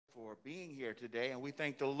for being here today, and we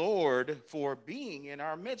thank the Lord for being in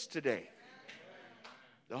our midst today.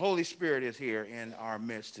 The Holy Spirit is here in our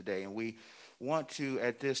midst today, and we want to,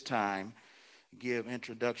 at this time, give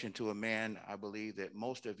introduction to a man I believe that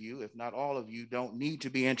most of you, if not all of you, don't need to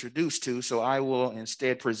be introduced to, so I will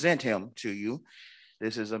instead present him to you.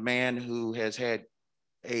 This is a man who has had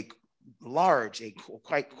a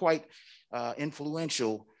quite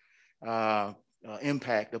influential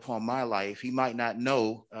impact upon my life. He might not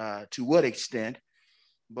know to what extent,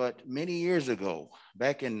 but many years ago,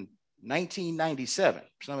 back in 1997,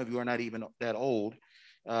 some of you are not even that old,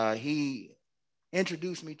 he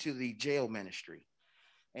introduced me to the jail ministry.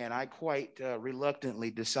 And I quite reluctantly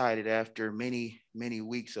decided, after many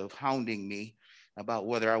weeks of hounding me about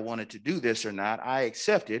whether I wanted to do this or not, I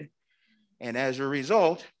accepted. And as a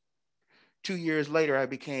result, 2 years later, I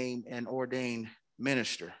became an ordained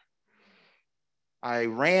minister. I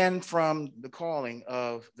ran from the calling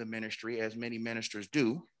of the ministry, as many ministers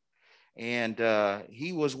do. And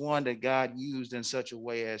he was one that God used in such a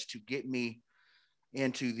way as to get me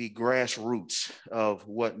into the grassroots of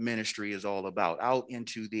what ministry is all about, out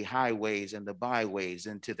into the highways and the byways,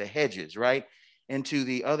 into the hedges, right? Into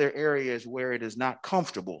the other areas where it is not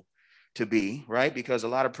comfortable to be, right? Because a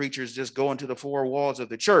lot of preachers just go into the four walls of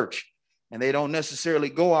the church and they don't necessarily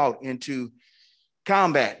go out into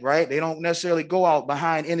combat, right? They don't necessarily go out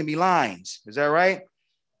behind enemy lines. Is that right?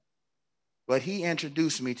 But he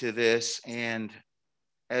introduced me to this, and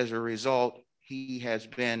as a result, he has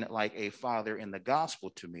been like a father in the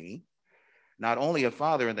gospel to me. Not only a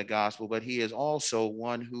father in the gospel, but he is also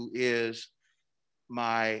one who is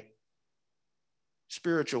my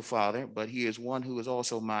spiritual father, but he is one who is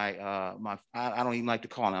also I don't even like to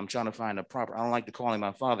call him, I'm trying to find a proper, I don't like to call him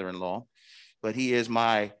my father-in-law, but he is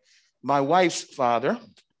my wife's father,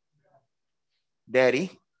 daddy,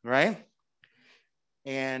 right?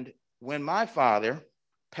 And when my father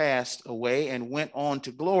passed away and went on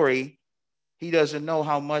to glory, he doesn't know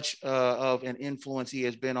how much of an influence he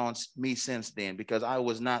has been on me since then, because I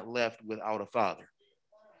was not left without a father.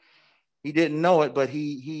 He didn't know it, but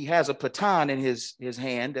he has a baton in his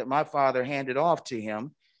hand that my father handed off to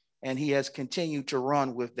him, and he has continued to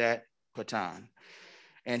run with that baton.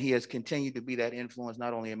 And he has continued to be that influence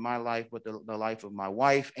not only in my life, but the life of my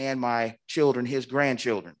wife and my children, his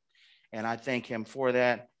grandchildren. And I thank him for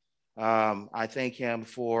that. I thank him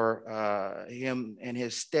for him and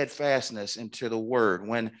his steadfastness into the word.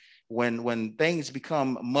 When things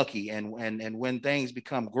become mucky and when things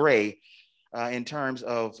become gray in terms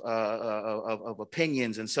of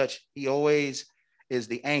opinions and such, he always is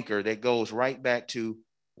the anchor that goes right back to,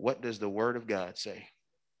 what does the word of God say?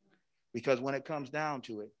 Because when it comes down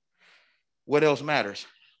to it, what else matters?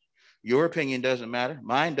 Your opinion doesn't matter.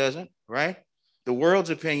 Mine doesn't, right? The world's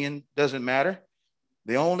opinion doesn't matter.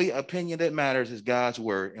 The only opinion that matters is God's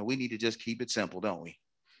word, and we need to just keep it simple, don't we?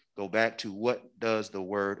 Go back to, what does the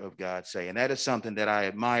word of God say? And that is something that I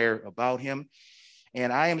admire about him.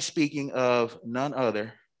 And I am speaking of none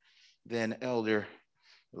other than Elder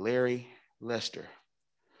Larry Lester,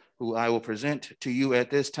 who I will present to you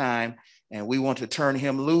at this time. And we want to turn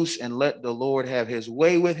him loose and let the Lord have his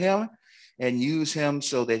way with him and use him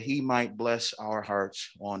so that he might bless our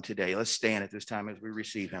hearts on today. Let's stand at this time as we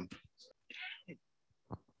receive him.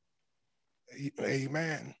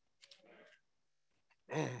 Amen.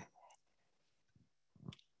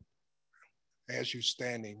 As you're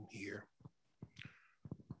standing here,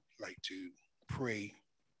 I'd like to pray.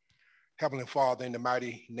 Heavenly Father, in the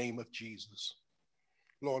mighty name of Jesus,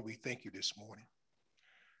 Lord, we thank you this morning.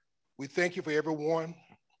 We thank you for everyone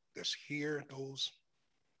that's here, those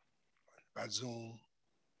by Zoom,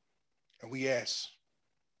 and we ask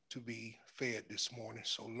to be fed this morning.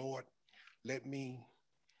 So, Lord, let me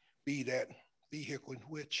be that vehicle in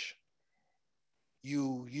which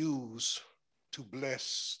you use to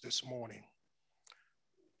bless this morning.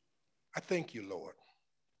 I thank you, Lord.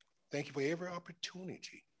 Thank you for every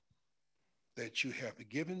opportunity that you have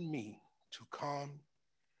given me to come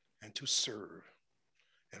and to serve.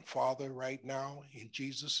 And Father, right now, in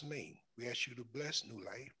Jesus' name, we ask you to bless New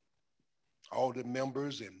Life, all the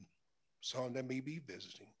members and some that may be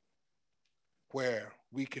visiting, where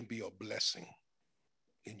we can be a blessing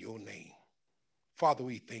in your name. Father,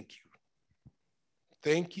 we thank you.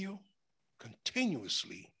 Thank you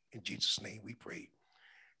continuously. In Jesus' name we pray.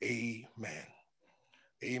 Amen.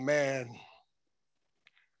 Amen.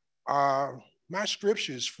 My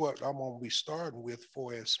scripture is what I'm going to be starting with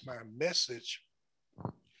for as my message.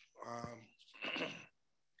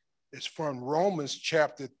 It's from Romans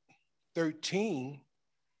chapter 13.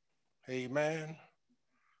 Amen.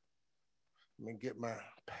 Let me get my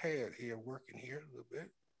pad here working here a little bit.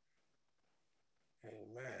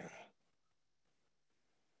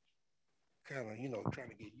 kind of, trying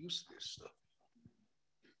to get used to this stuff.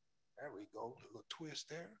 There we go. A little twist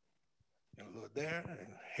there and a little there.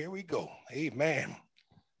 And here we go. Amen.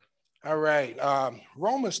 All right.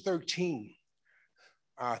 Romans 13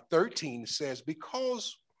 says,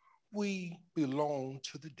 because we belong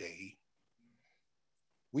to the day,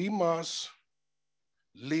 we must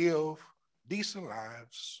live decent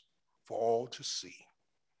lives for all to see,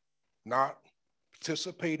 not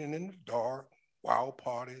participating in the dark, wild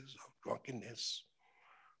parties of drunkenness,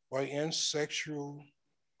 or in sexual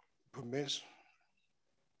permission.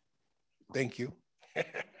 Thank you.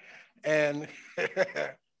 And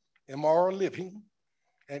immoral living,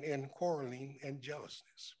 and in quarreling and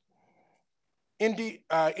jealousness.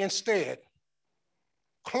 Instead,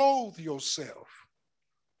 clothe yourself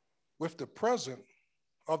with the presence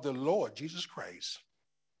of the Lord Jesus Christ,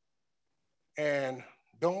 and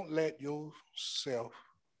don't let yourself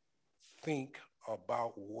think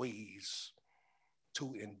about ways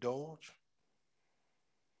to indulge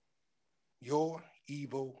your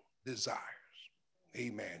evil desires.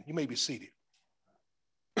 Amen. You may be seated.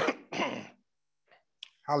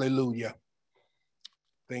 Hallelujah.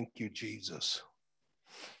 Thank you, Jesus.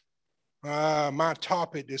 My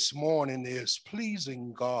topic this morning is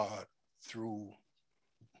pleasing God through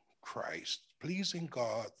Christ. Pleasing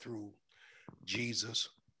God through Jesus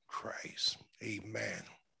Christ. Amen.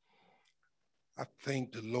 I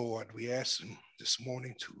thank the Lord. We asked him this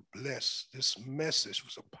morning to bless this message. It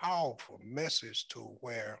was a powerful message to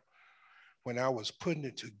where when I was putting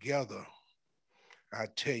it together, I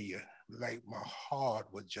tell you, like my heart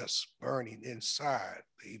was just burning inside.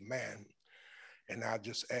 Amen. And I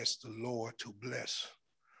just asked the Lord to bless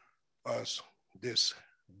us this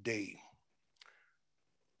day.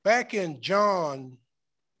 Back in John,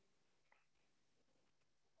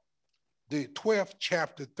 the 12th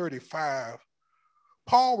chapter 35,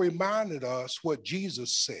 Paul reminded us what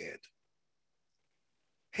Jesus said.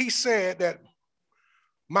 He said that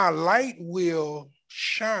my light will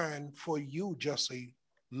shine for you just a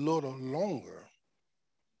little longer.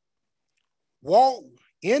 Walk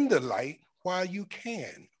in the light while you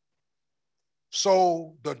can,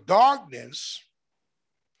 so the darkness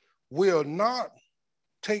will not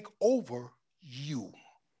take over you.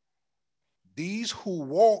 These who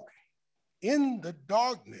walk in the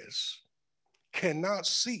darkness cannot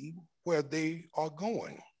see where they are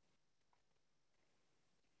going.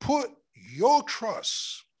 Put your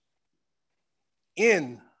trust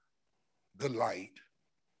in the light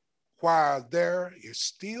while there is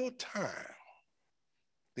still time,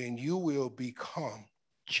 then you will become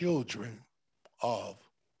children of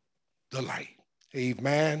the light.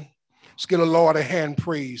 Amen. Let's give the Lord a hand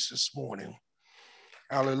praise this morning.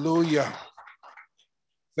 Hallelujah.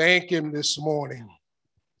 Thank him this morning.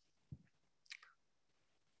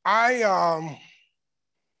 I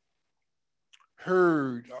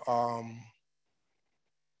heard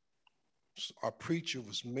a preacher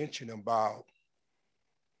was mentioning about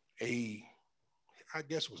I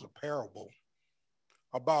guess it was a parable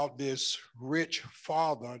about this rich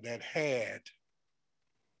father that had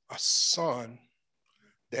a son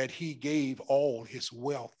that he gave all his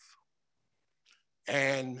wealth.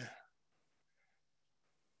 And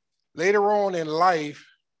later on in life,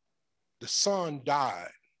 the son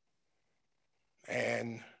died.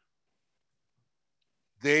 And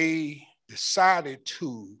they decided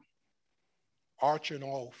to auction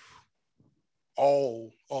off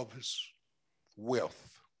all of his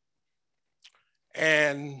wealth.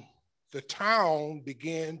 And the town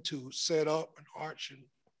began to set up an auction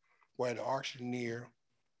where the auctioneer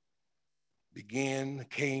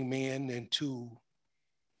came in and to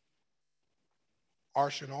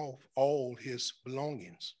auction off all his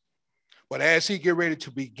belongings. But as he get ready to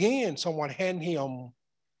begin, someone handed him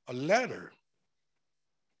a letter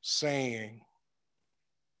saying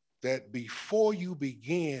that before you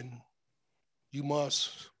begin, you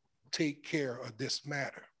must take care of this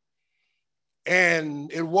matter. And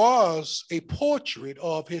it was a portrait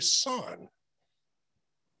of his son.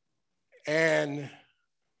 And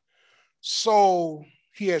so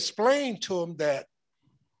he explained to him that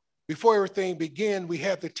before everything began, we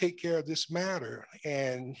have to take care of this matter.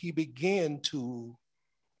 And he began to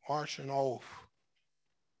auction off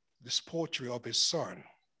this portrait of his son.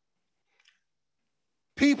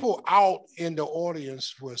 People out in the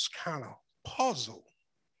audience was kind of puzzled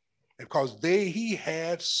because he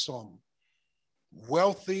had some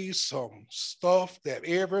some stuff that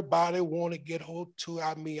everybody want to get hold to.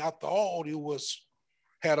 I mean, I thought he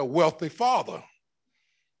had a wealthy father.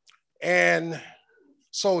 And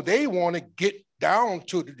so they want to get down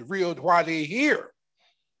to the real why they're here.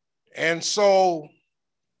 And so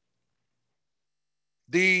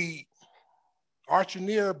the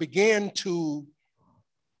auctioneer began to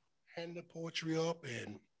hand the poetry up,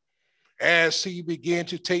 and as he began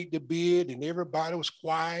to take the bid, and everybody was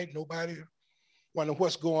quiet, nobody wondered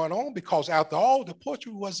what's going on, because after all, the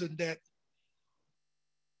poetry wasn't that,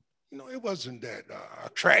 it wasn't that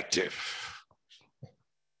attractive.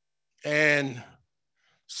 And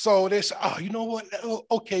so they said, oh, you know what?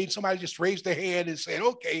 Okay, somebody just raised their hand and said,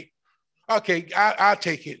 okay, I'll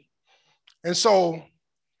take it. And so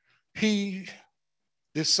he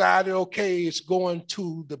decided, okay, it's going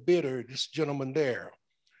to the bidder, this gentleman there.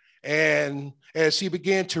 And as he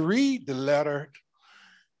began to read the letter,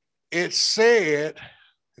 it said,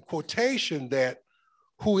 in quotation, that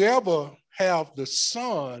whoever have the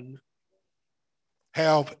Son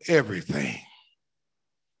have everything.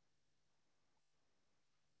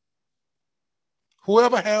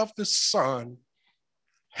 Whoever have the Son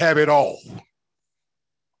have it all.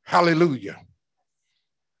 Hallelujah.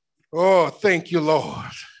 Oh, thank you,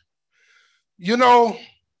 Lord.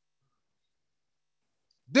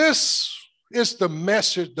 This is the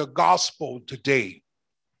message, the gospel today,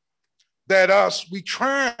 that we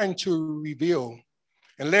trying to reveal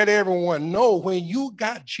and let everyone know, when you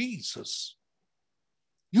got Jesus,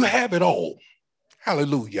 you have it all.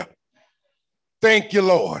 Hallelujah. Thank you,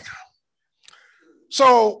 Lord.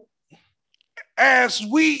 So as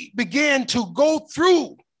we begin to go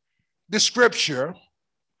through the scripture,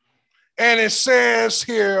 and it says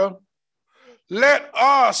here, let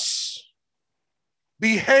us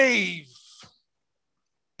behave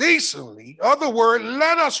decently. In other words,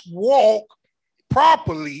 let us walk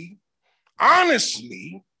properly,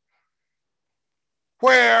 honestly,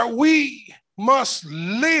 where we must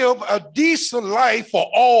live a decent life for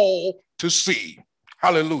all to see.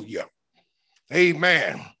 Hallelujah.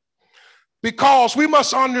 Amen. Because we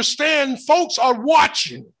must understand folks are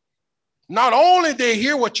watching. Not only they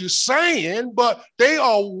hear what you're saying, but they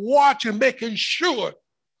are watching, making sure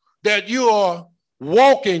that you are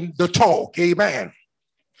walking the talk. Amen.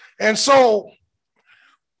 And so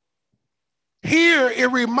here it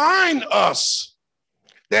reminds us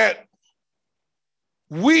that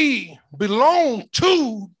we belong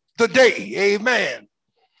to the day. Amen.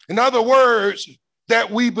 In other words,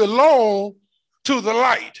 that we belong to the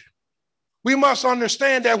light. We must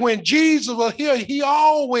understand that when Jesus was here, he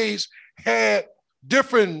always had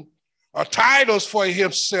different titles for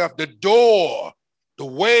himself: the door, the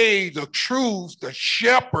way, the truth, the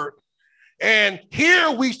shepherd. And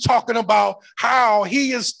here we're talking about how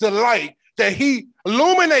he is the light, that he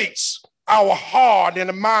illuminates our heart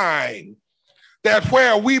and mind, that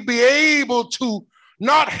where we be able to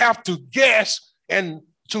not have to guess and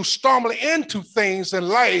to stumble into things in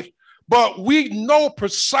life, but we know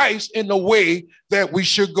precise in the way that we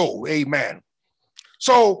should go. Amen.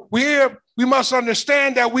 So we must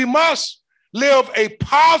understand that we must live a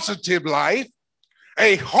positive life,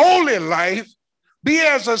 a holy life, be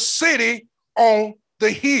as a city on the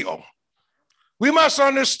hill. We must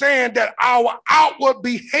understand that our outward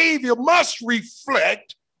behavior must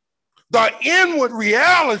reflect the inward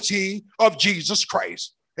reality of Jesus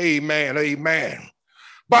Christ. Amen, amen.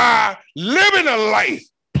 By living a life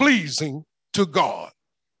pleasing to God.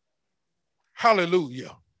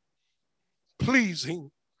 Hallelujah.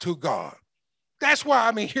 Pleasing to God. That's why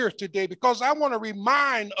I'm here today, because I want to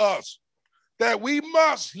remind us that we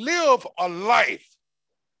must live a life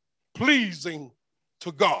pleasing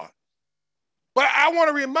to God. But I want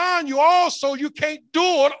to remind you also, you can't do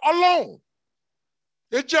it alone.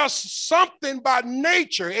 It's just something by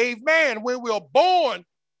nature, amen. When we're born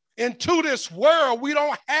into this world, we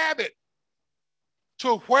don't have it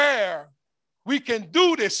to where we can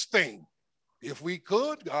do this thing. If we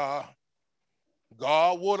could,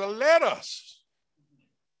 God would have let us.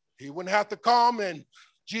 He wouldn't have to come, and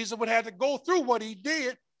Jesus would have to go through what he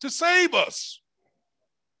did to save us.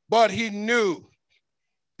 But he knew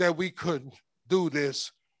that we couldn't do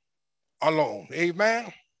this alone.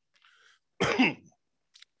 Amen.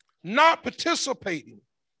 Not participating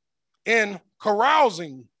in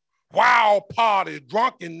carousing, wild party,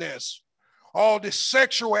 drunkenness, all this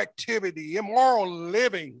sexual activity, immoral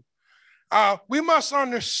living. We must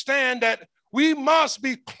understand that we must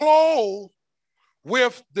be clothed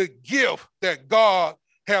with the gift that God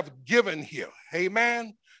have given here.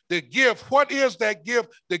 Amen. The gift. What is that gift?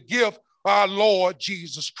 The gift of our Lord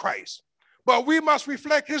Jesus Christ. But we must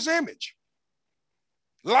reflect his image,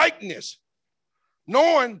 likeness,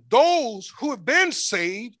 knowing those who have been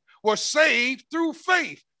saved were saved through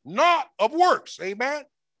faith, not of works. Amen.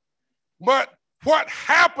 But what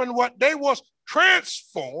happened, what they was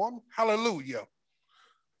transformed, hallelujah.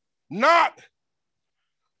 Not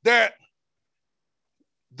that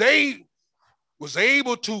they was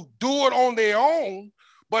able to do it on their own,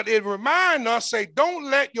 but it reminds us, say, don't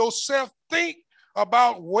let yourself think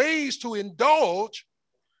about ways to indulge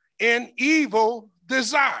in evil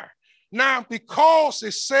desire. Now, because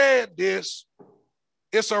it said this,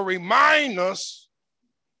 it's a reminder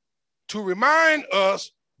to remind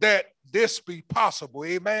us that this be possible,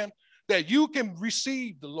 amen, that you can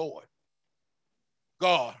receive the Lord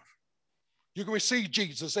God. You can receive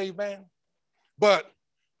Jesus, amen, but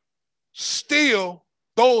still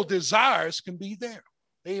those desires can be there,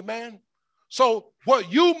 amen. So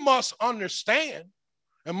what you must understand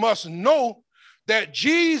and must know that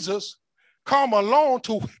Jesus come along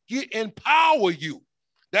to empower you.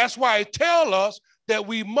 That's why it tells us that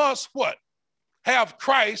we must what? Have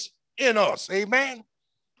Christ in us, amen.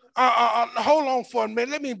 Hold on for a minute.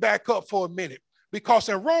 Let me back up for a minute, because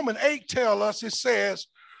in Romans 8 tell us, it says,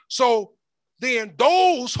 so then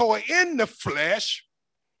those who are in the flesh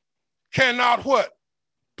cannot what?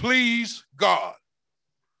 Please God.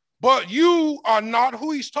 But you are not,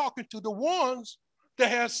 who he's talking to, the ones that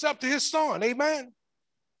have accepted his son, amen.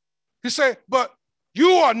 He said, but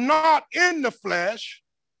you are not in the flesh,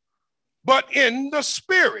 but in the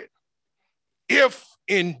spirit, if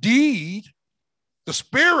indeed the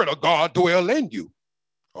Spirit of God dwell in you.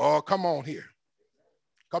 Oh, come on here.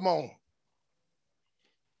 Come on.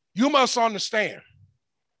 You must understand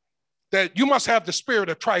that you must have the Spirit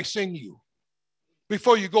of Christ in you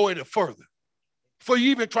before you go any further, before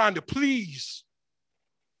you even trying to please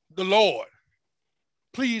the Lord,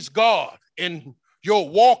 please God in your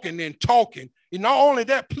walking and talking. And not only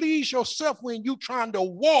that, please yourself when you trying to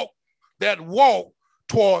walk that walk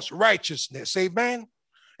towards righteousness, amen.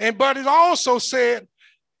 And but it also said,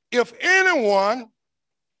 if anyone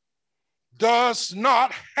does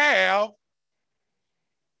not have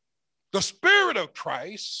the Spirit of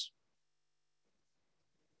Christ,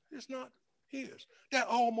 it's not his. That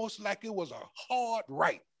almost like it was a hard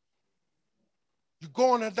right. You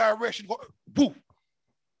go in a direction, go, woo.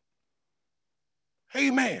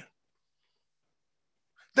 Amen.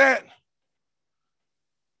 That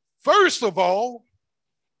first of all,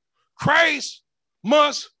 Christ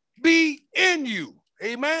must be in you.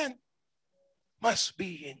 Amen. Must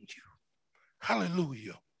be in you.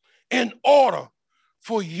 Hallelujah. In order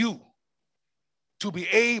for you to be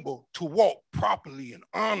able to walk properly and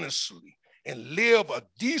honestly and live a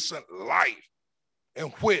decent life in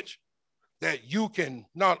which that you can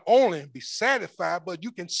not only be satisfied, but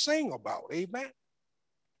you can sing about. Amen.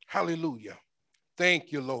 Hallelujah.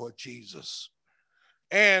 Thank you, Lord Jesus.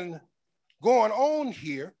 And going on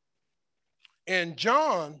here in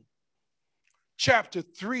John chapter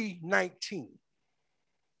 3:19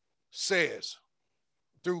 says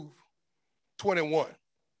through 21.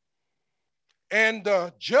 And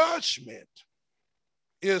the judgment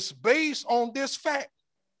is based on this fact.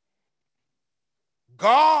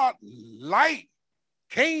 God light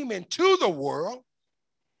came into the world,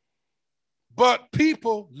 but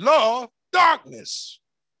people love darkness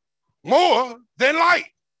more than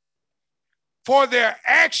light, for their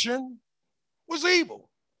action was evil.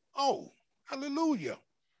 Oh, hallelujah.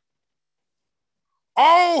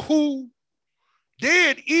 All who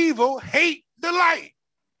did evil hate the light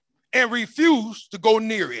and refuse to go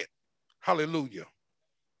near it. Hallelujah.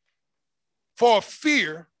 For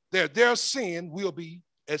fear that their sin will be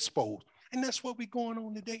exposed. And that's what we're going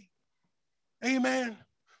on today. Amen.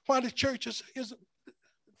 Why the church is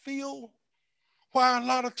filled, why a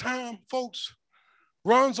lot of time folks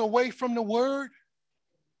runs away from the word,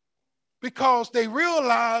 because they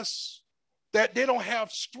realize that they don't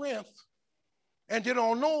have strength, and they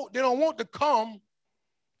don't want to come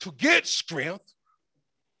to get strength,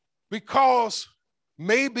 because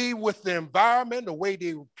maybe with the environment, the way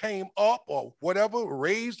they came up or whatever,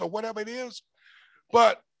 raised or whatever it is,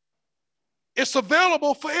 but it's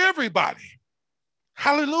available for everybody.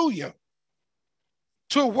 Hallelujah.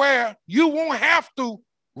 To where you won't have to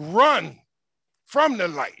run from the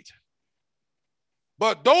light.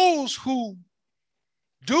 But those who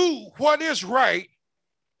do what is right,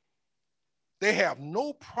 they have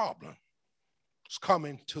no problem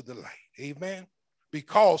coming to the light. Amen.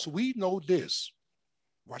 Because we know this.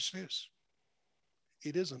 Watch this.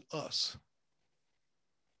 It isn't us.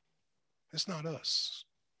 It's not us,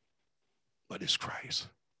 but it's Christ.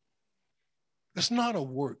 It's not a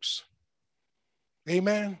works.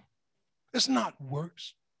 Amen. It's not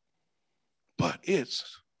works, but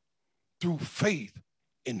it's through faith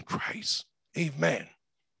in Christ. Amen.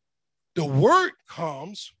 The work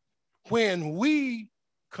comes when we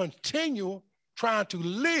continue trying to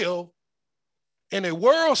live in a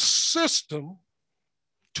world system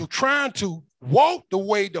to trying to walk the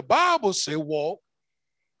way the Bible says walk,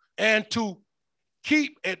 and to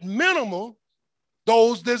keep at minimum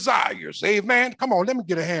those desires. Amen. Come on, let me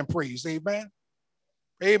get a hand praise. Amen.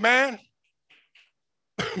 Amen.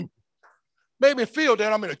 Made me feel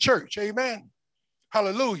that I'm in a church. Amen.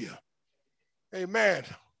 Hallelujah. Amen.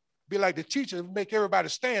 Be like the teacher, make everybody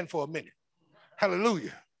stand for a minute.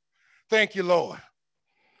 Hallelujah. Thank you, Lord.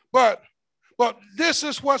 But this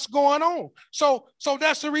is what's going on. So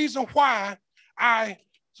that's the reason why I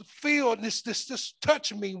feel this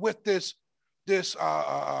touch me with this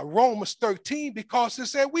Romans 13, because it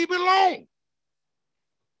said we belong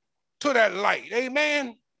to that light.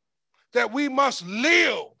 Amen. That we must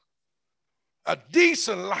live a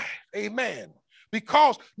decent life. Amen.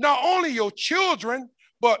 Because not only your children,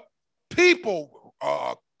 but people,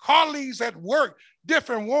 colleagues at work,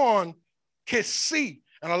 different one can see.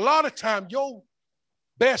 And a lot of times your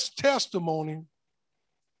best testimony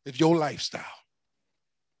is your lifestyle.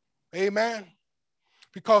 Amen.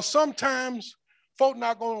 Because sometimes folk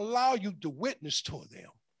not going to allow you to witness to them.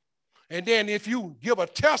 And then if you give a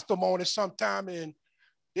testimony sometime, and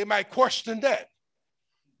they might question that.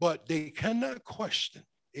 But they cannot question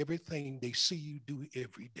everything they see you do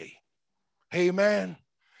every day. Amen.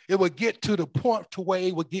 It will get to the point to where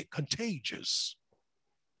it will get contagious,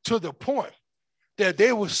 to the point that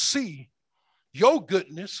they will see your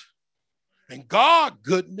goodness and God's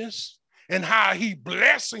goodness and how he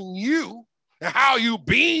blessing you and how you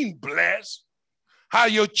being blessed, how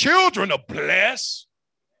your children are blessed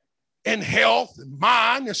in health and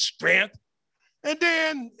mind and strength. And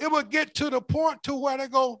then it will get to the point to where they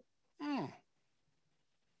go, I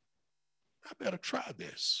better try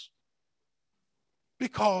this.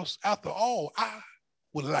 Because after all, I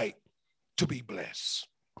would like to be blessed.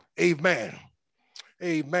 Amen.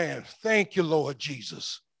 Amen. Thank you, Lord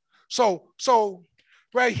Jesus. So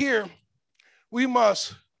right here, we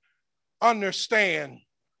must understand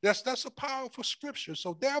that's a powerful scripture.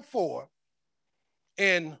 So therefore,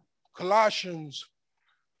 in Colossians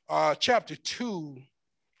chapter 2,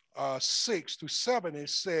 6 to 7, it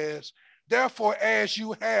says, therefore, as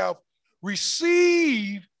you have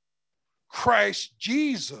received Christ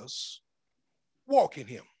Jesus, walk in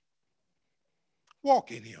him.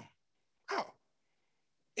 Walk in him. How?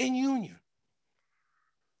 In union.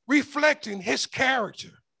 Reflecting his character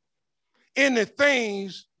in the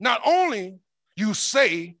things not only you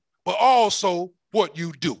say, but also what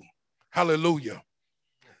you do. Hallelujah.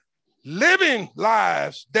 Living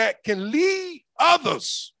lives that can lead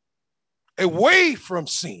others away from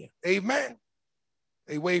sin. Amen.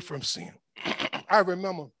 Away from sin. I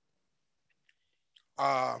remember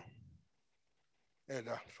at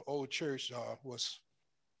the old church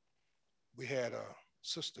we had a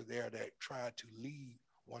sister there that tried to lead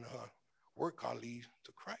one of her work colleagues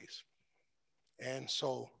to Christ. And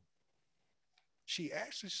so she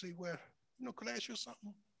asked, she said, well, could I ask you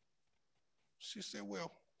something? She said,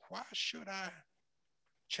 well, why should I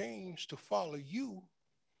change to follow you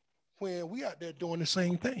when we out there doing the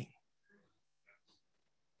same thing?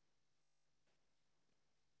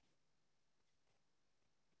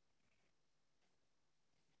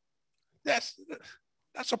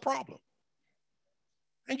 That's a problem.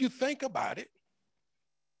 And you think about it,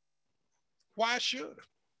 why should?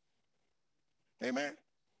 Amen.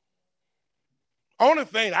 Only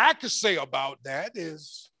thing I could say about that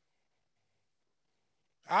is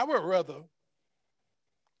I would rather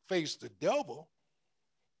face the devil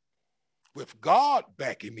with God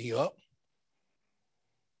backing me up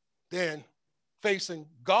than facing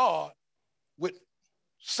God with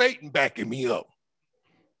Satan backing me up.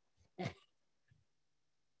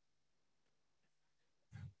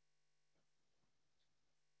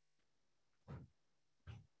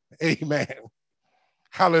 Amen.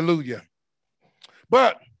 Hallelujah.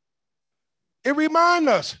 But it reminds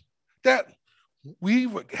us that we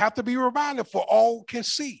have to be reminded, for all can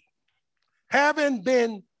see, having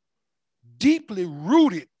been deeply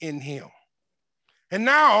rooted in him, and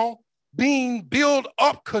now being built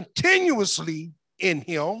up continuously in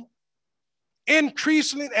him,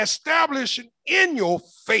 increasingly establishing in your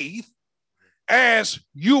faith as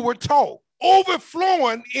you were taught,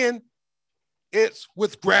 overflowing in it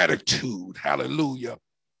with gratitude. Hallelujah.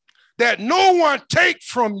 That no one take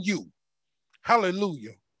from you.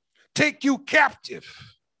 Hallelujah. Take you captive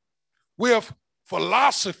with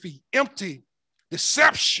philosophy, empty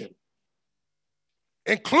deception,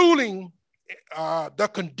 including the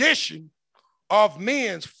condition of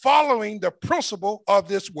men following the principle of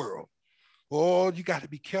this world. Oh, you got to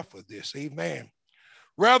be careful of this. Amen.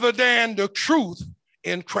 Rather than the truth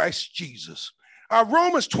in Christ Jesus.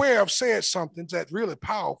 Romans 12 said something that's really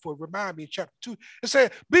powerful. Remind me in chapter 2. It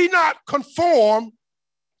said, be not conformed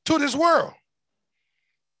to this world.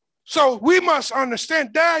 So we must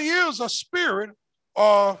understand there is a spirit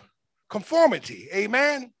of conformity.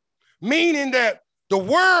 Amen. Meaning that the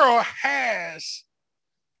world has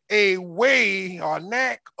a way or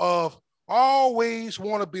knack of always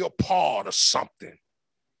want to be a part of something.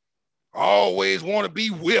 Always want to be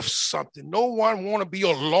with something. No one want to be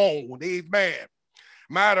alone. Amen.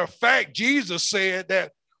 Matter of fact, Jesus said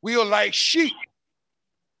that we are like sheep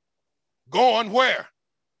going where?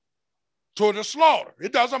 To the slaughter.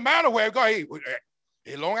 It doesn't matter where I go. Hey,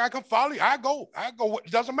 as long as I can follow you, I go.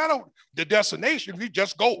 It doesn't matter the destination. We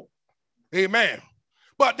just go. Amen.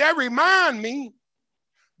 But that remind me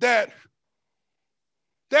that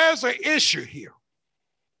there's an issue here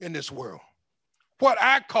in this world. What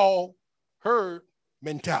I call herd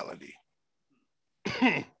mentality.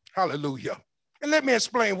 Hallelujah. And let me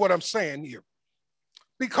explain what I'm saying here.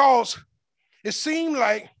 Because it seems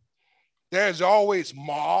like there's always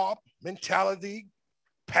mob mentality,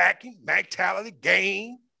 packing mentality,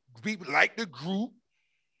 gang. People like the group,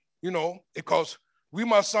 because we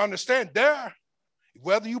must understand there,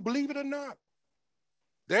 whether you believe it or not,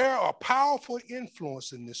 there are powerful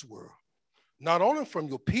influence in this world, not only from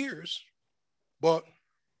your peers, but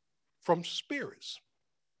from spirits.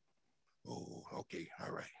 Oh, okay,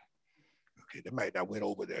 all right. Okay, that might not went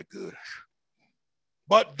over there good.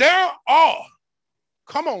 But there are,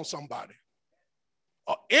 come on somebody,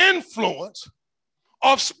 an influence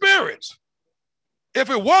of spirits. If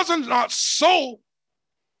it wasn't not so,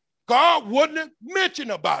 God wouldn't have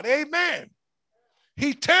mentioned about it. Amen.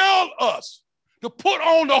 He tells us to put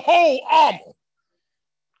on the whole armor.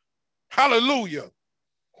 Hallelujah.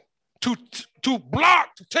 To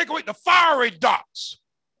block, to take away the fiery darts.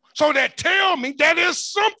 So that tell me that is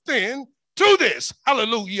something to this.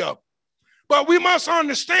 Hallelujah. But we must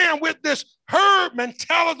understand with this herd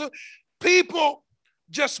mentality, people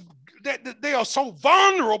just, they are so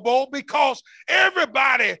vulnerable because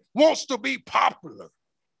everybody wants to be popular.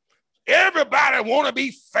 Everybody want to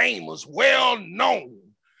be famous, well known,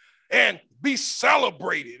 and be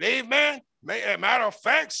celebrated. Amen. Matter of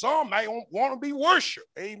fact, some might want to be worshiped.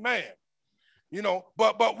 Amen.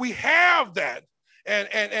 But we have that.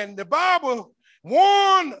 And the Bible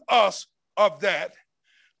warned us of that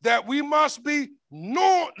we must be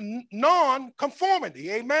non-conformity.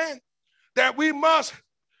 Amen. That we must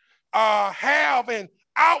have an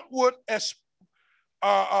outward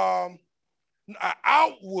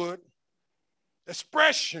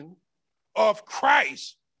expression of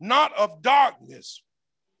Christ, not of darkness.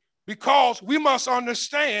 Because we must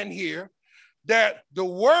understand here that the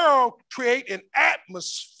world create an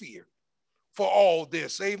atmosphere for all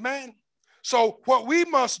this. Amen. So what we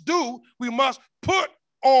must do, we must put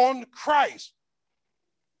on Christ.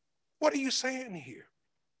 What are you saying here?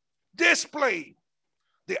 Display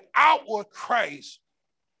the outward Christ,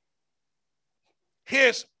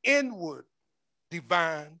 his inward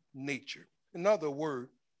divine nature. In other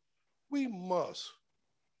words, we must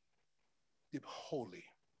be holy.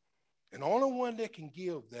 And the only one that can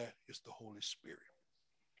give that is the Holy Spirit.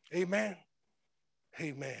 Amen.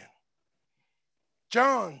 Amen.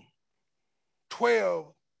 John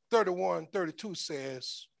 12:31-32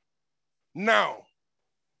 says, now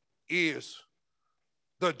is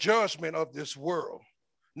the judgment of this world.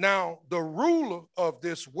 Now the ruler of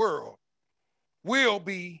this world will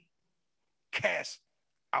be cast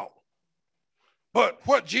out. But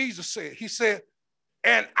what Jesus said, he said,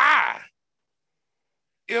 and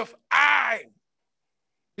if I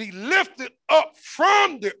be lifted up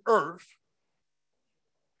from the earth,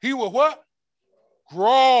 he will what?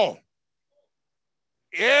 Grow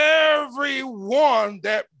everyone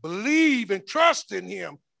that believe and trust in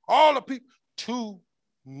him, all the people, to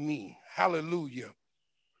me. Hallelujah.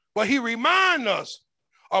 But he reminds us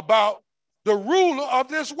about the ruler of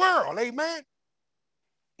this world. Amen.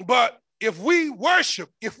 But if we worship,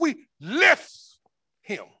 if we lift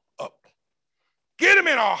him up, get him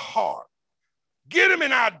in our heart, get him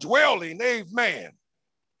in our dwelling, amen,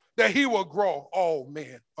 that he will grow all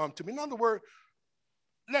men unto me. In other words,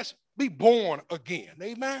 let's be born again.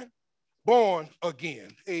 Amen. Born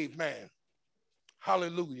again. Amen.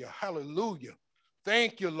 Hallelujah. Hallelujah.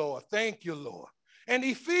 Thank you, Lord. Thank you, Lord. And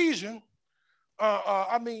Ephesians,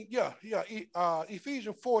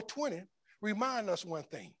 Ephesians 4:20 remind us one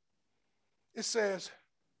thing. It says,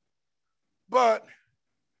 but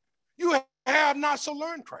you have not so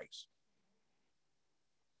learned Christ.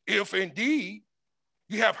 If indeed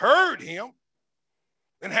you have heard him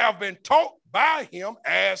and have been taught by him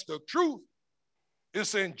as the truth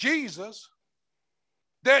is in Jesus,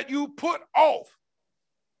 that you put off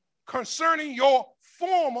concerning your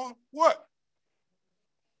former what?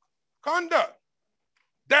 Conduct.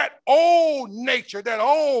 That old nature, that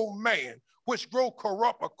old man, which grow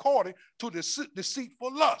corrupt according to the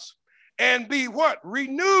deceitful lust, and be what?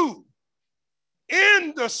 Renewed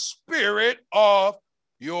in the spirit of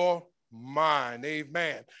your mind.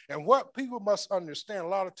 Amen. And what people must understand, a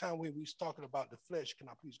lot of time when we're talking about the flesh, can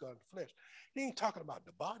I please go to the flesh? He ain't talking about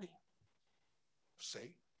the body.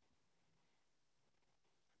 See?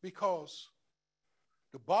 Because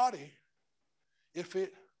the body, if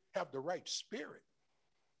it have the right spirit,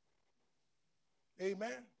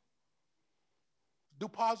 amen, do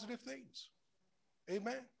positive things.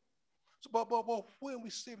 Amen. So, but when we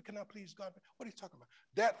say, can I please God, what are you talking about?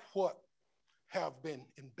 That what have been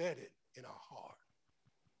embedded in our heart.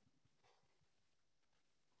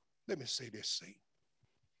 Let me say this, see.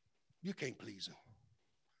 You can't please him.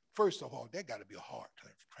 First of all, there got to be a heart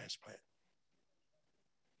transplant.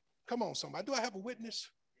 Come on, somebody. Do I have a witness?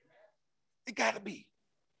 It got to be.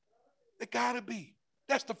 It got to be.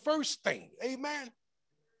 That's the first thing. Amen.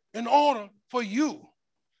 In order for you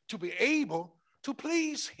to be able to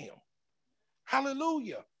please him.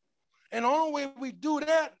 Hallelujah. And the only way we do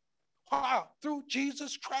that, how? Through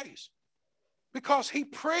Jesus Christ. Because he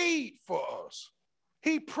prayed for us.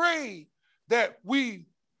 He prayed that we,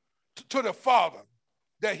 to the Father,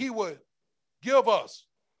 that he would give us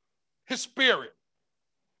his spirit,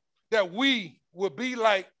 that we would be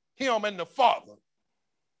like him and the Father.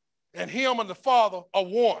 And him and the Father are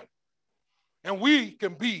one. And we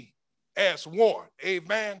can be as one.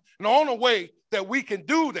 Amen. And the only way that we can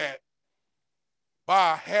do that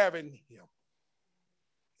by having him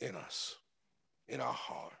in us, in our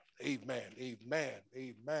heart. Amen. Amen.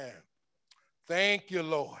 Amen. Thank you,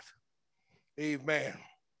 Lord. Amen.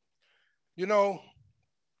 You know,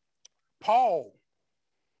 Paul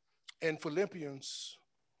in Philippians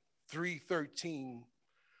 3:13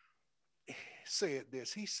 said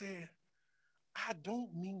this. He said, I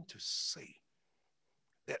don't mean to say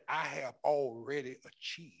that I have already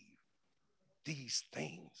achieved these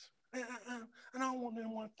things. And I don't want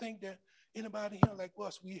anyone to think that anybody here like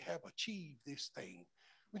us, we have achieved this thing.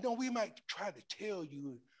 We might try to tell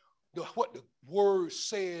you what the word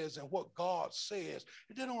says and what God says.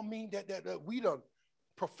 It don't mean that we don't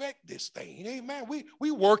perfect this thing. Amen.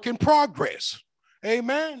 We work in progress.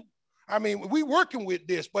 Amen. I mean, we working with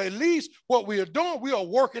this, but at least what we are doing, we are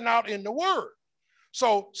working out in the word.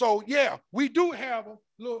 So yeah, we do have a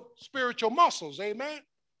little spiritual muscles. Amen.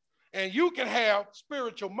 And you can have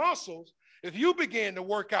spiritual muscles if you begin to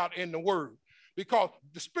work out in the word, because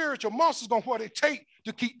the spiritual muscles are what it takes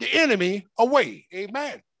to keep the enemy away.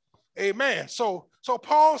 Amen. Amen. So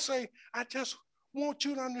Paul say, I just want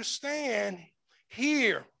you to understand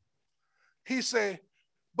here. He said,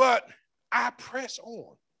 but I press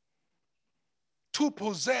on to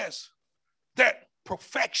possess that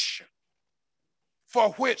perfection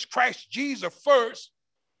for which Christ Jesus first,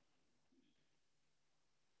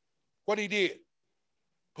 what he did,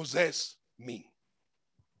 possess me.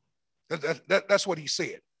 That's what he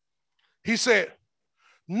said. He said,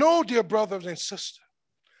 no, dear brothers and sisters,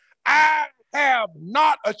 I have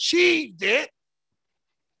not achieved it,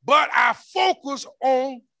 but I focus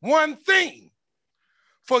on one thing,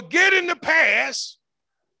 forgetting the past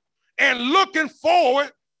and looking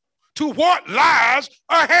forward to what lies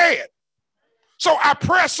ahead. So I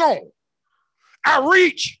press on. I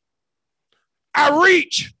reach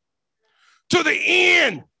to the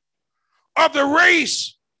end of the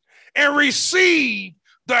race and receive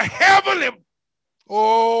the heavenly.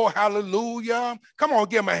 Oh, hallelujah. Come on,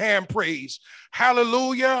 give him a hand praise.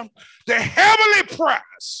 Hallelujah. The heavenly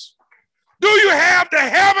prize. Do you have the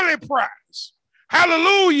heavenly prize?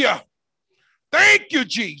 Hallelujah. Thank you,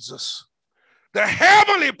 Jesus. The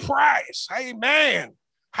heavenly prize. Amen.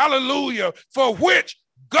 Hallelujah. For which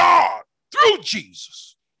God, through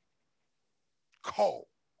Jesus,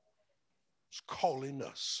 is calling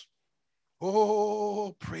us.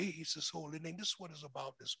 Oh, praise his holy name. This is what it's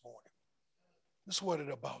about this morning. This is what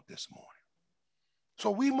it's about this morning. So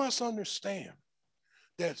we must understand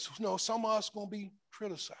that, some of us going to be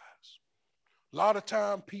criticized. A lot of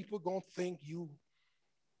time people going to think you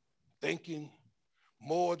thinking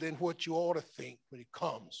more than what you ought to think when it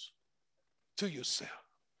comes to yourself,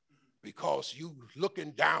 because you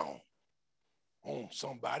looking down on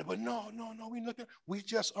somebody. But no, we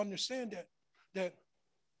just understand that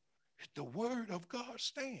the word of God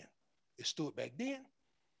stand. It stood back then,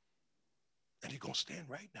 and it's going to stand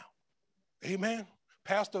right now. Amen.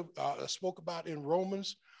 Pastor spoke about in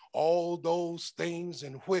Romans all those things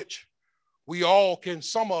in which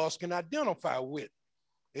some of us can identify with.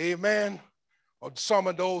 Amen. Or some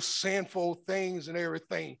of those sinful things and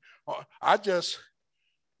everything. I just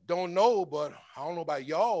don't know, but I don't know about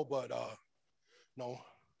y'all, but no,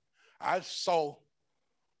 I saw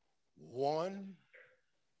 1,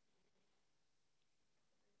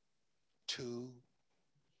 2.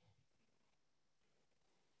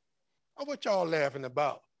 Oh, what y'all laughing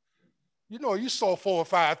about? You know, you saw 4 or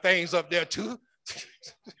 5 things up there too.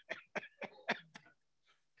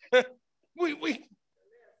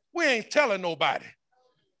 we ain't telling nobody.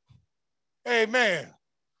 Amen.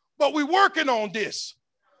 But we working on this.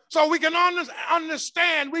 So we can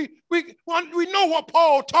understand. We know what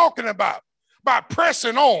Paul talking about by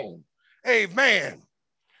pressing on. Amen.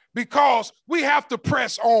 Because we have to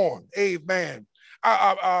press on. Amen.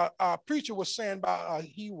 Our preacher was saying about I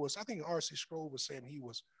think R.C. Sproul was saying he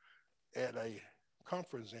was at a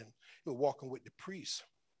conference and he was walking with the priest.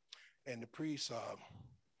 And the priest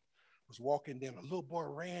was walking, then a little boy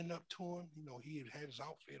ran up to him. You know, he had his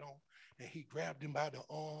outfit on, and he grabbed him by the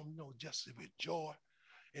arm, you know, just with joy.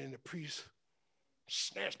 And the priest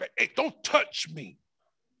snatched back, "Hey, don't touch me."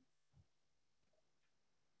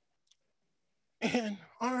 And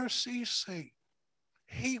R.C. say,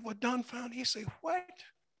 he was dumbfounded. He said, "What?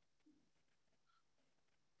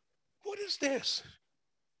 What is this?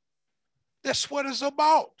 That's what it's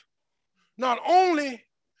about. Not only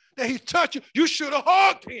that he touched you, you should have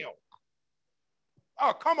hugged him."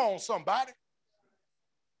 Oh, come on, somebody.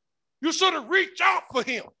 You should have reached out for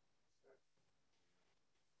him.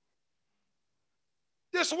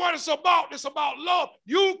 This is what it's about. It's about love.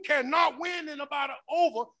 You cannot win anybody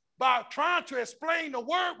over by trying to explain the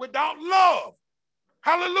word without love.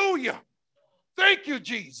 Hallelujah. Thank you,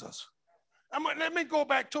 Jesus. Let me go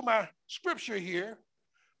back to my scripture here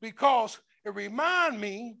because it reminds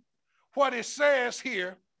me what it says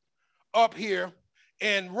here, up here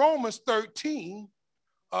in Romans 13,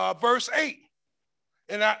 verse 8.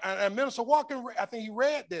 And Minister Walker, I think he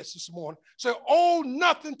read this morning. So, owe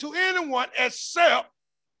nothing to anyone except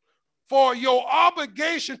for your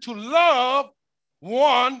obligation to love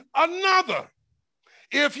one another.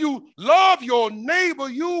 If you love your neighbor,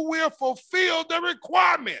 you will fulfill the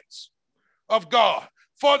requirements of God.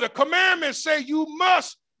 For the commandments say you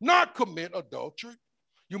must not commit adultery,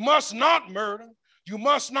 you must not murder, you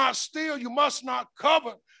must not steal, you must not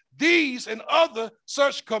covet. These and other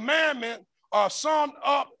such commandments are summed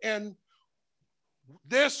up in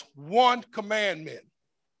this one commandment.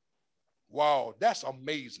 Wow, that's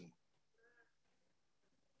amazing.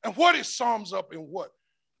 And what it sums up in what?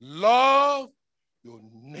 Love your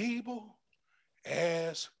neighbor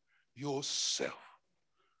as yourself.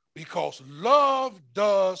 Because love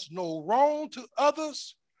does no wrong to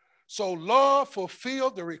others, so love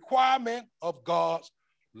fulfills the requirement of God's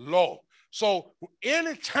law. So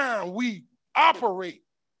anytime we operate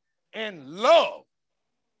in love,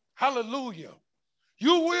 hallelujah,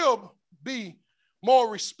 you will be more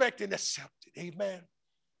respected and accepted. Amen.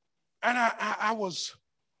 And I was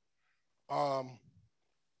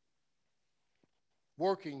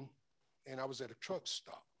working, and I was at a truck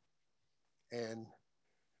stop, and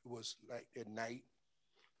it was like at night.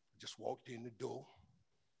 I just walked in the door,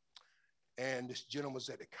 and this gentleman was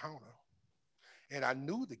at the counter, and I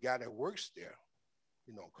knew the guy that works there,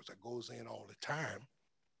 you know, because I goes in all the time,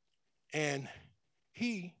 and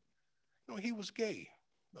he was gay.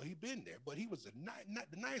 No, he'd been there, but he was not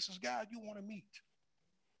the nicest guy you want to meet.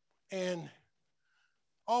 And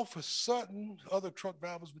all of a sudden, other truck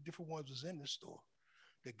drivers with different ones was in the store.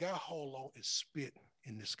 The guy hauled on and spit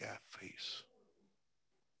in this guy's face.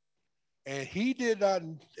 And he did not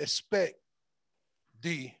expect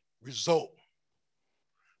the result.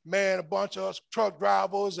 Man, a bunch of us truck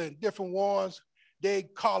drivers and different ones, they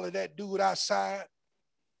calling that dude outside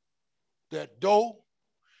that door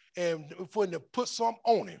and for him to put something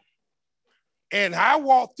on him. And I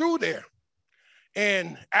walked through there.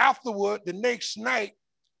 And afterward, the next night,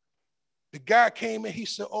 the guy came in, he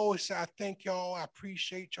said, "Oh," he said, "I thank y'all, I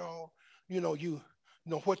appreciate y'all, you know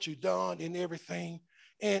what you done and everything."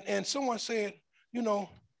 And someone said,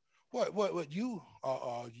 what you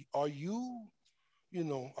are you,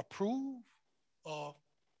 approve of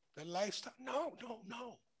the lifestyle? No.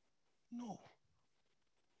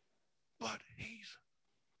 But he's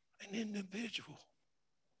an individual.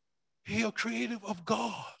 He a creative of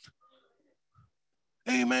God.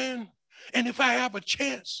 Amen. And if I have a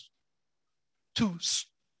chance to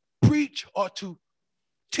preach or to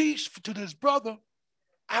teach to this brother,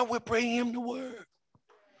 I will bring him the word.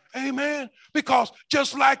 Amen. Because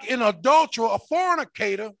just like an adulterer, a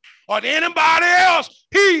fornicator, or anybody else,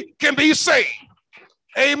 he can be saved.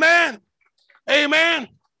 Amen. Amen.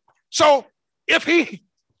 So if he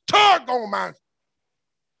tug on my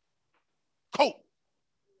coat.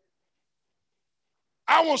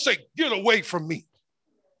 I won't say get away from me,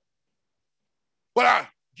 but I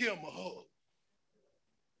give him a hug.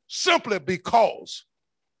 Simply because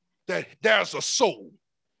that there's a soul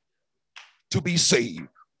to be saved.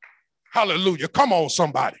 Hallelujah. Come on,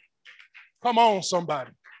 somebody. Come on,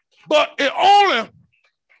 somebody. But it only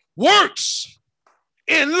works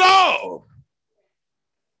in love,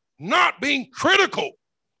 not being critical.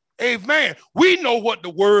 Amen. We know what the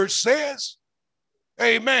word says.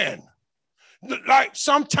 Amen. Like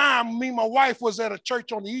sometime me and my wife was at a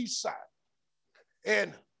church on the east side,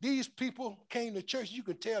 and these people came to church. You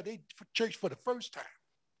could tell they church for the first time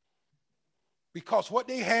because what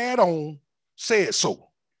they had on said so.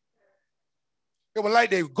 It was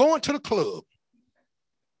like they were going to the club.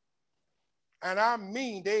 And I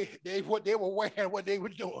mean, what they were wearing, what they were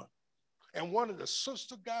doing. And one of the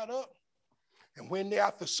sisters got up, and when they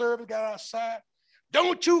after service got outside,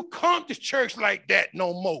 don't you come to church like that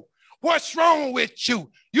no more. What's wrong with you?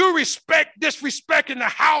 You disrespecting the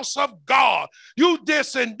house of God. You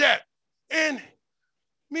this and that. And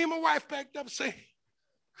me and my wife backed up and say,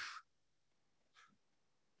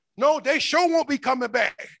 no, they sure won't be coming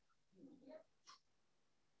back.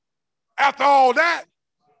 After all that,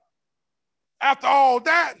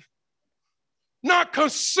 not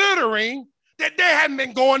considering that they hadn't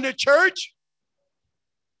been going to church,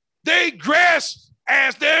 they dressed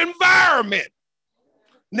as their environment.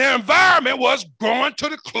 Their environment was going to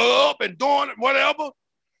the club and doing whatever.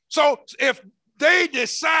 So if they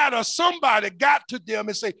decide or somebody got to them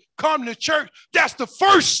and say, come to church, that's the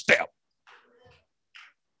first step.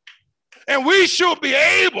 And we should be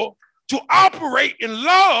able to operate in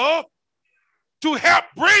love to help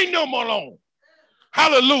bring them along.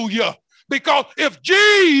 Hallelujah. Because if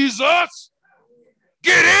Jesus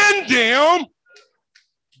get in them,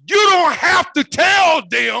 you don't have to tell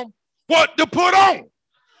them what to put on.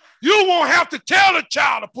 You won't have to tell a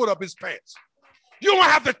child to put up his pants. You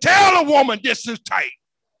won't have to tell a woman this is tight.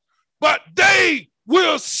 But they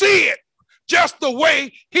will see it just the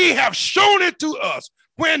way he has shown it to us.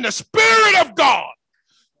 When the Spirit of God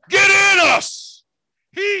get in us,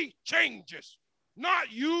 he changes.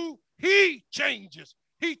 Not you, he changes.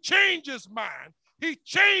 He changes mind. He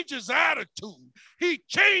changes attitude. He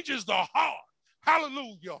changes the heart.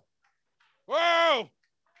 Hallelujah. Whoa.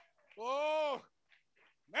 Oh,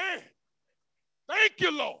 man. Thank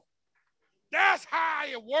you, Lord. That's how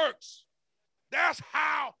it works. That's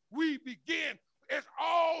how we begin. It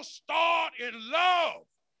all starts in love.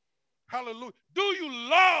 Hallelujah. Do you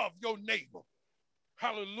love your neighbor?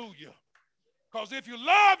 Hallelujah. Because if you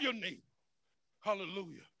love your neighbor,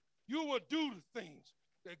 hallelujah, you will do the things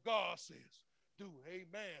that God says do.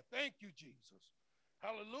 Amen. Thank you, Jesus.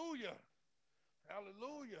 Hallelujah.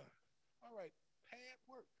 Hallelujah. All right. Pad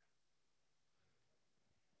work.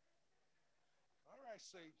 All right,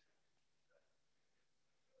 Sage.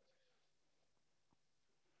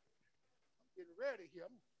 I'm getting ready here.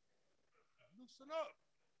 I'm loosen up.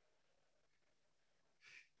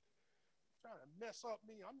 Trying to mess up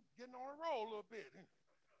me. I'm getting on a roll a little bit.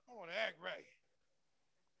 I want to act right.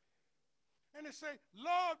 And they say,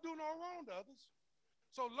 love do no wrong to others.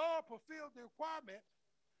 So love fulfills the requirement,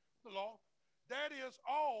 the law. That is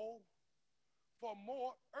all for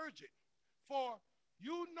more urgent. For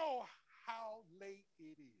you know how late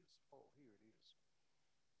it is. Oh, here it is.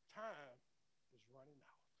 Time is running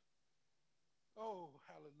out. Oh,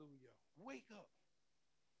 hallelujah. Wake up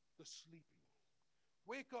the sleeping.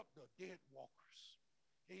 Wake up the dead walkers.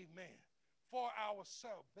 Amen. For our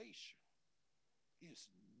salvation is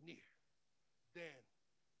near than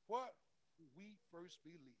what we first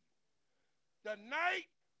believed. The night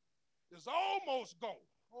is almost gone.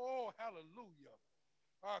 Oh, hallelujah.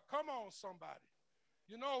 Come on, somebody.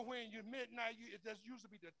 You know, when you midnight, there's used to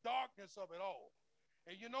be the darkness of it all.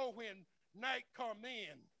 And you know, when night come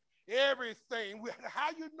in, everything, how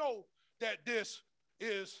you know that this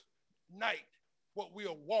is night, what we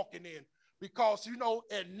are walking in? Because, you know,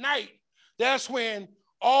 at night, that's when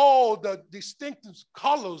all the distinctive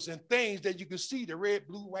colors and things that you can see, the red,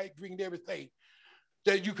 blue, white, green, everything,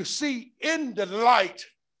 that you can see in the light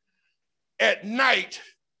at night,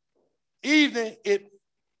 evening, it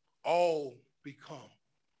all become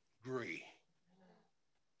gray,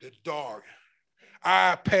 the dark.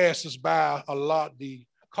 I passes by a lot the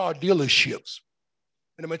car dealerships.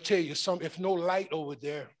 And I'm going to tell you something, if no light over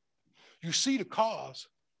there, you see the cars,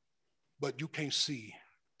 but you can't see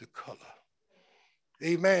the color.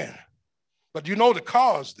 Amen. But you know the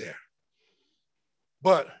car's there.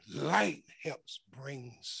 But light helps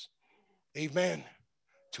brings, amen,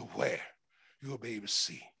 to where you'll be able to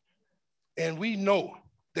see. And we know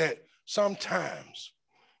that sometimes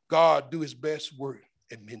God do his best work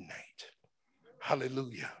at midnight.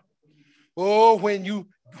 Hallelujah. Oh,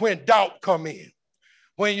 when doubt come in,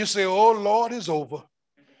 when you say, oh, Lord, it's over.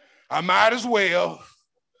 I might as well.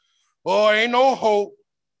 Oh, ain't no hope.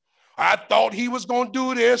 I thought he was going to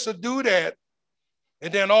do this or do that.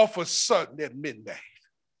 And then all of a sudden at midnight,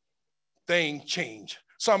 things change.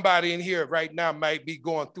 Somebody in here right now might be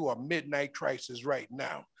going through a midnight crisis right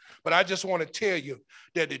now. But I just want to tell you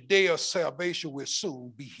that the day of salvation will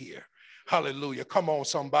soon be here. Hallelujah. Come on,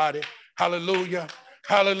 somebody. Hallelujah.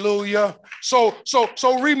 Hallelujah. So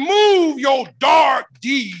remove your dark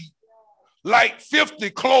deed like 50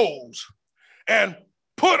 clothes and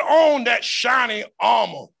put on that shiny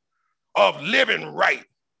armor of living right,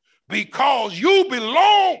 because you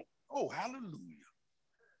belong, oh, hallelujah,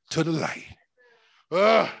 to the light.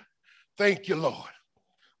 Thank you, Lord.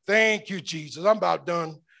 Thank you, Jesus. I'm about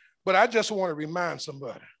done, but I just want to remind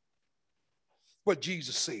somebody what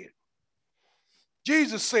Jesus said.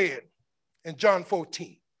 Jesus said in John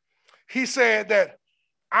 14, he said that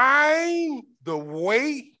I'm the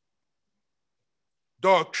way,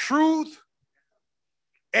 the truth,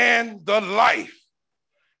 and the life.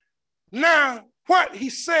 Now, what he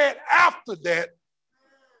said after that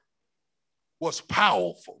was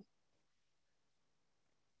powerful.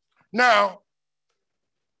 Now,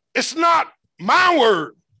 it's not my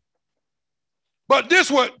word, but this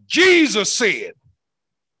is what Jesus said.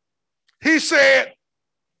 He said,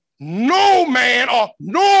 no man or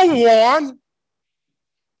no one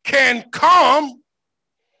can come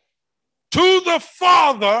to the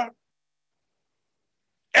Father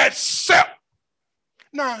except.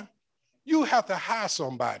 Now, you have to hire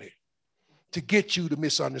somebody to get you to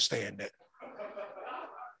misunderstand that.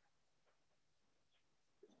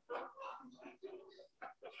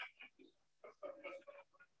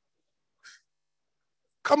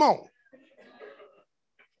 Come on.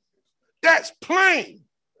 That's plain.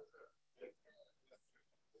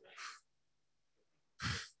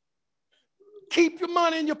 Keep your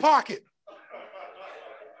money in your pocket.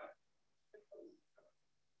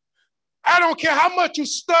 I don't care how much you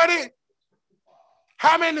study,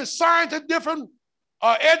 how many scientists, different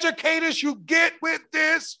educators you get with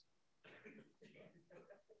this.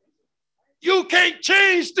 You can't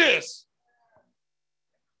change this.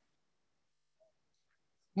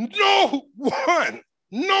 No one,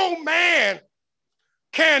 no man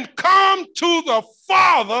can come to the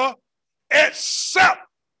Father except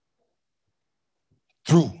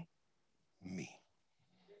through me.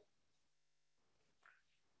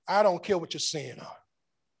 I don't care what you're saying.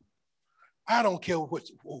 I don't care what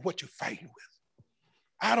you're fighting with.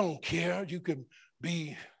 I don't care. You can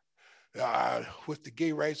be with the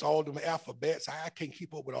gay rights, all them alphabets. I can't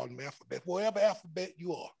keep up with all them alphabets. Whatever alphabet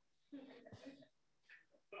you are.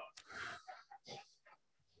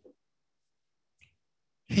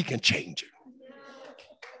 He can change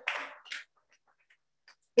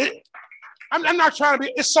it. I'm not trying to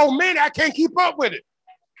be, it's so many, I can't keep up with it.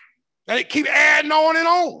 And it keep adding on and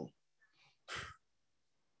on.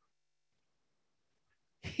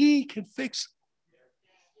 He can fix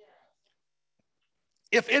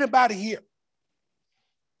it. If anybody here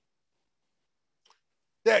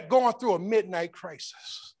that going through a midnight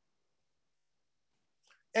crisis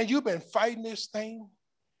and you've been fighting this thing,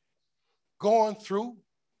 going through,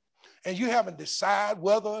 and you haven't decided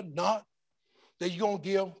whether or not that you're going to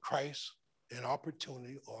give Christ an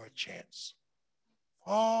opportunity or a chance.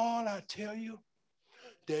 All I tell you,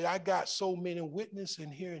 that I got so many witnesses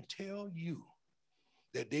in here and tell you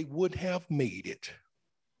that they wouldn't have made it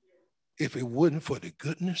if it wasn't for the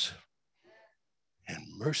goodness and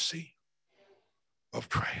mercy of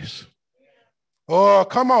Christ. Oh,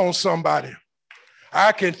 come on, somebody.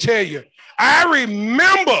 I can tell you, I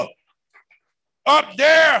remember up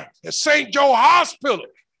there at St. Joe Hospital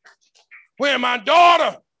when my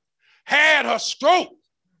daughter had her stroke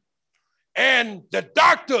and the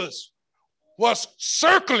doctors was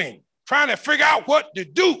circling, trying to figure out what to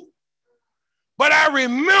do. But I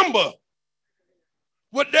remember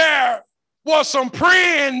there was some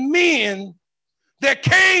praying men that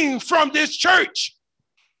came from this church.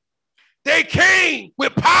 They came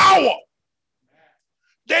with power.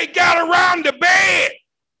 They got around the bed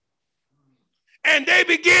and they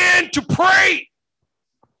began to pray.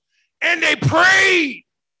 And they prayed.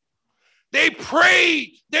 They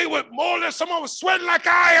prayed. They were more than someone was sweating like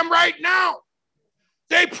I am right now.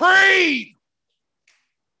 They prayed.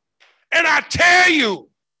 And I tell you,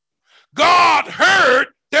 God heard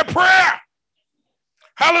their prayer.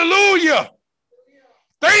 Hallelujah.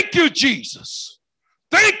 Thank you, Jesus.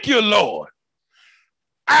 Thank you, Lord.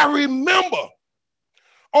 I remember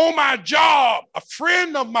on my job, a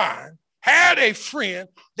friend of mine had a friend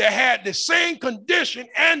that had the same condition,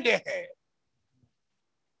 and they had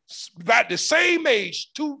about the same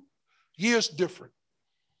age, 2 years different.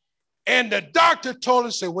 And the doctor told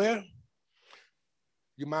us, well,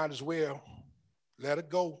 you might as well let her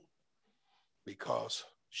go because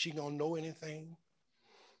she don't know anything.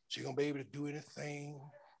 She gonna be able to do anything.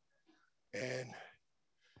 And,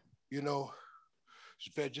 you know,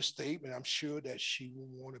 she fed your statement. I'm sure that she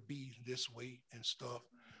won't want to be this way and stuff.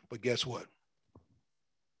 But guess what?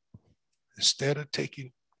 Instead of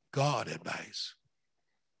taking God advice,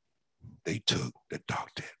 they took the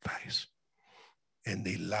doctor advice and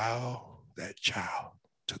they allowed that child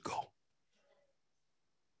to go.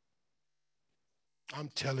 I'm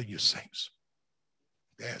telling you, saints,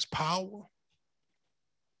 there's power.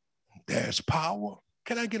 There's power.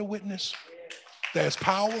 Can I get a witness? There's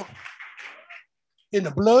power in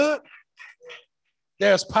the blood.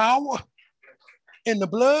 There's power in the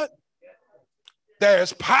blood.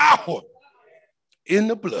 There's power in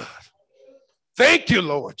the blood. Thank you,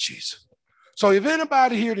 Lord Jesus. So if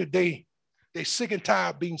anybody here today, they're sick and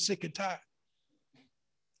tired of being sick and tired,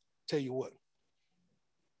 tell you what,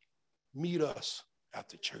 meet us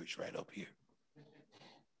after church right up here.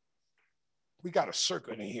 We got a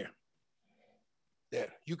circle in here that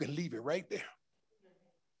you can leave it right there.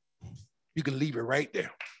 You can leave it right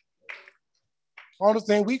there. All the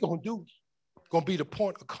thing we're going to do is going to be the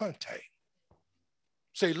point of contact.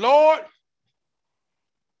 Say, Lord,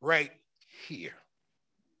 right here.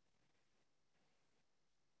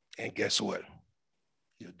 And guess what?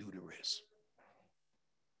 He'll do the rest.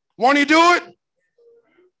 Won't he do it?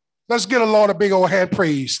 Let's get a Lord a big old hand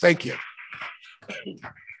praise. Thank you.